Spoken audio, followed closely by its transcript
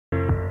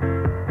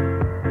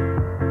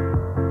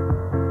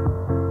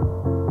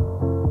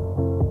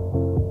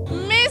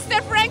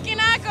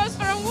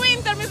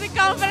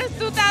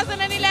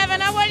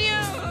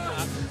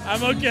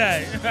I'm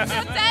okay. So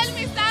tell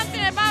me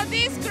something about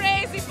this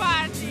crazy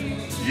party.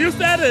 You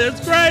said it,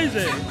 it's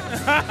crazy.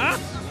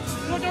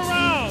 Look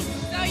around.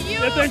 So you,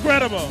 It's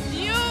incredible.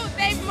 you,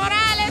 Dave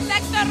Morales,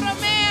 Hector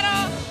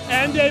Romero,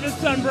 And David's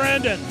son,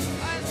 Brandon.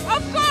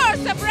 of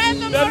course,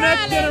 Brandon The Morales.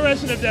 next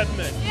generation of Death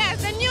Mix.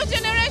 Yes, the new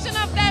generation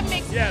of Death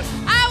Mix. Yes.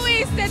 How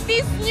is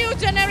this new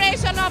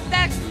generation of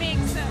Death Mix?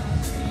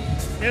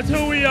 It's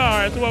who we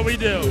are, it's what we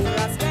do.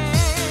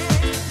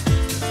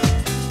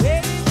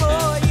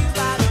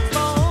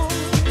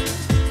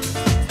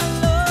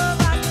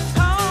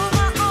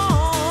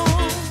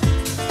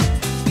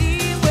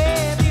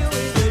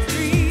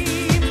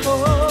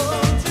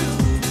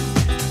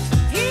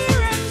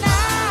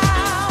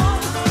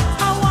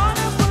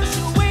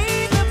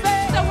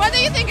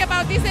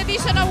 This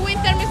edition of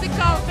Winter Music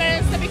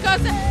Conference,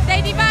 because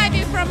they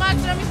divided from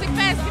Ultra Music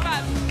Festival.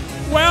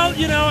 Well,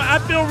 you know, I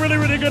feel really,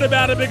 really good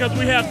about it because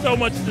we have so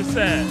much to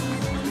say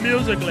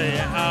musically.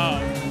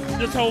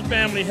 This whole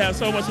family has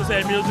so much to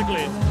say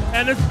musically.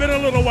 And it's been a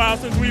little while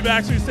since we've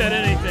actually said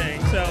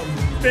anything. So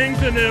things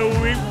are new.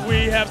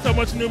 We have so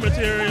much new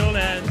material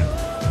and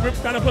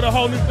we've kind of put a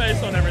whole new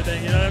face on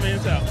everything, you know what I mean?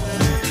 So.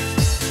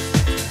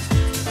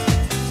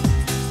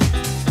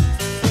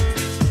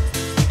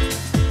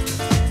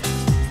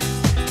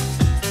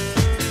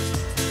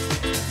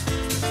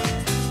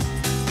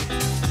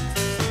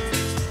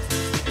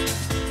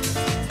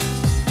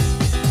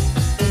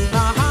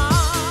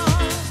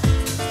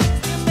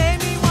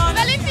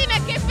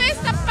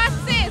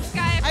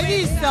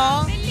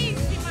 Bellissima!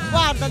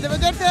 Guarda, devo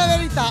dirti la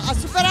verità, ha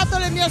superato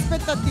le mie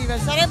aspettative.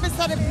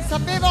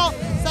 Sapevo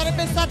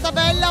sarebbe stata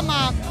bella,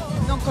 ma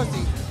non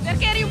così.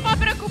 Perché eri un po'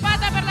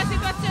 preoccupata per la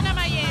situazione a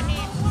Miami?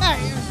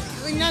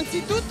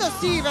 Innanzitutto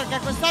sì, perché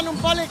quest'anno un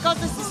po' le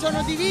cose si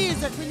sono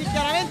divise, quindi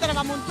chiaramente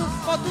eravamo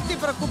un po' tutti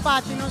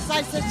preoccupati, non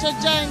sai se c'è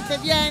gente,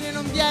 viene,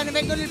 non viene,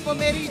 vengono il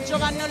pomeriggio,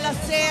 vanno la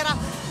sera,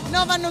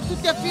 no, vanno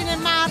tutti a fine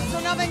marzo,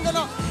 no,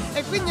 vengono...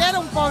 E quindi era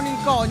un po'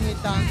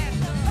 un'incognita.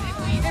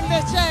 E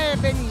invece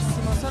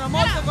benissimo, sono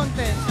molto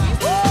contenta.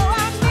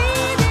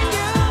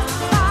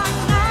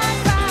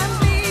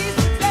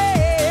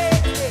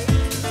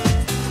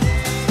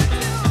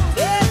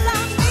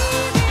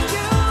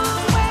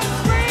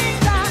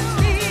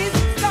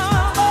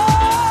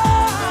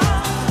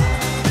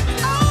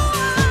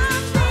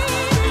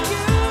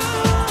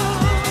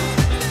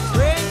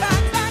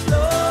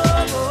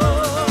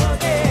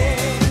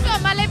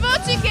 Insomma, le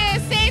voci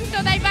che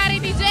sento dai vari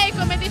DJ,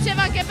 come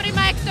diceva anche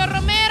prima Hector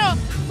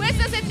Romero,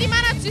 questa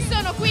settimana ci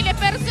sono qui le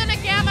persone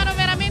che amano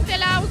veramente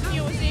la house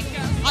music.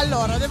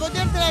 Allora, devo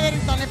dirti la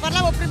verità, ne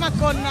parlavo prima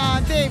con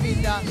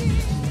David.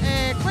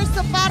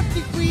 Questo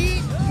party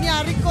qui mi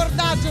ha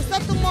ricordato, c'è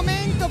stato un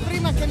momento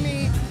prima che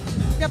mi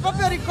ha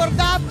proprio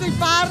ricordato i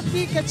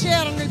party che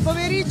c'erano il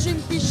pomeriggio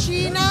in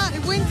piscina,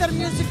 il Winter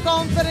Music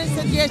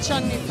Conference 10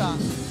 anni fa.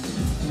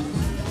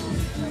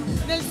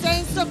 Nel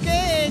senso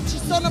che ci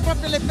sono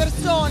proprio le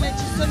persone,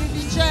 ci sono i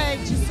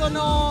DJ, ci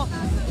sono...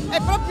 è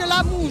proprio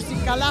la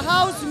musica, la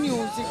house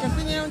music,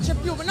 quindi non c'è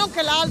più, non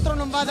che l'altro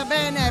non vada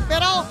bene,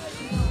 però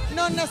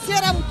si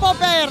era un po'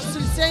 perso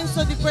il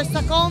senso di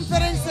questa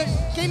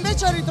conference che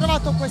invece ho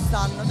ritrovato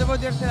quest'anno, devo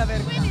dirti la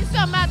verità. Quindi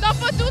insomma,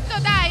 dopo tutto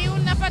dai,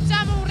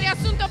 facciamo un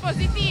riassunto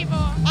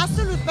positivo.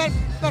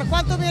 Per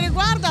quanto mi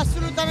riguarda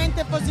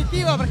assolutamente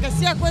positivo, perché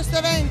sia questo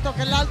evento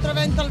che l'altro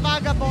evento al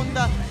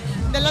Vagabond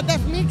della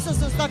Death Mix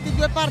sono stati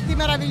due parti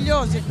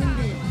meravigliosi,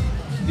 quindi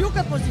più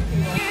che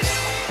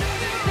positivo.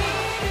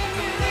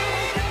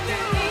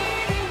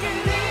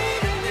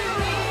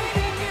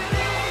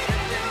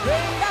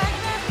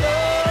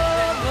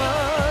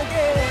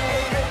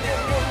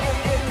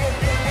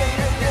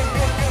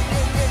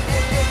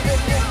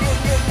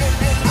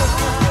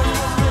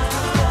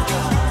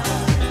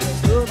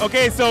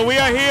 Okay, so we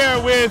are here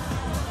with,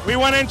 we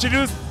want to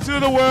introduce to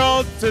the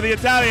world, to the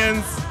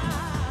Italians,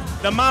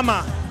 the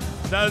mama,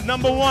 the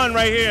 #1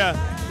 right here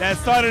that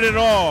started it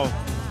all,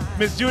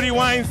 Miss Judy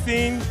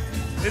Weinstein.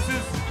 This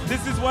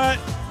is what,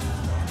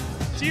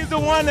 she's the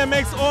one that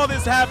makes all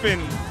this happen.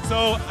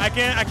 So I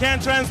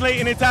can't translate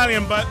in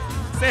Italian, but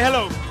say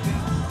hello.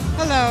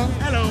 Hello.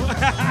 Hello.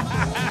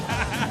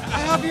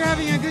 I hope you're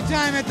having a good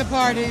time at the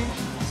party.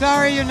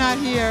 Sorry you're not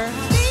here.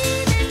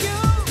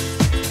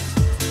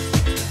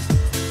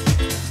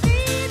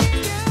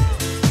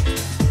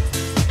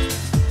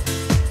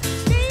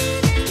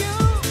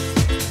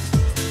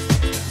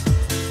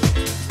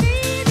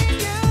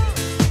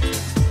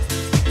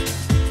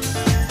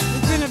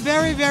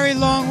 Very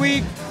long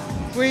week.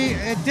 We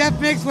at Death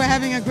Mix, we're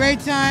having a great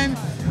time,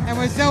 and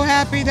we're so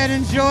happy that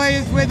Enjoy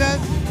is with us,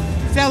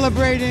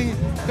 celebrating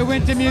the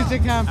Winter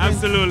Music Conference.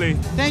 Absolutely.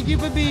 Thank you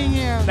for being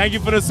here. Thank you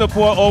for the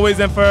support always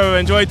and forever.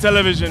 Enjoy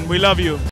television. We love you.